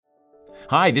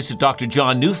Hi, this is Dr.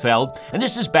 John Neufeld, and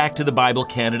this is Back to the Bible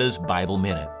Canada's Bible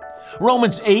Minute.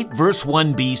 Romans 8, verse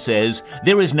 1b says,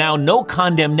 "There is now no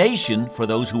condemnation for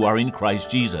those who are in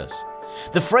Christ Jesus."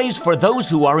 The phrase "for those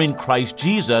who are in Christ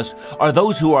Jesus" are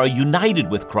those who are united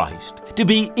with Christ. To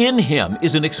be in Him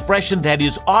is an expression that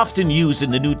is often used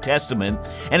in the New Testament,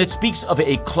 and it speaks of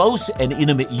a close and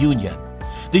intimate union.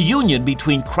 The union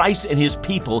between Christ and His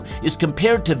people is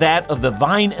compared to that of the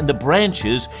vine and the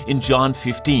branches in John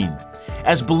 15.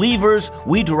 As believers,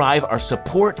 we derive our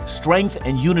support, strength,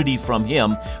 and unity from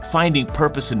Him, finding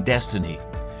purpose and destiny.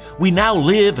 We now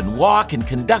live and walk and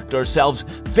conduct ourselves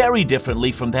very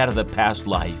differently from that of the past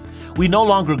life. We no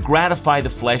longer gratify the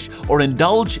flesh or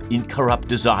indulge in corrupt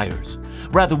desires.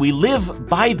 Rather, we live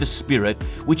by the Spirit,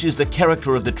 which is the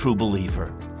character of the true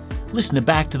believer. Listen to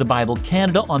Back to the Bible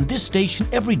Canada on this station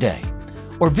every day,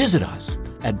 or visit us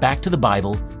at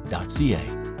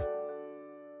backtothebible.ca.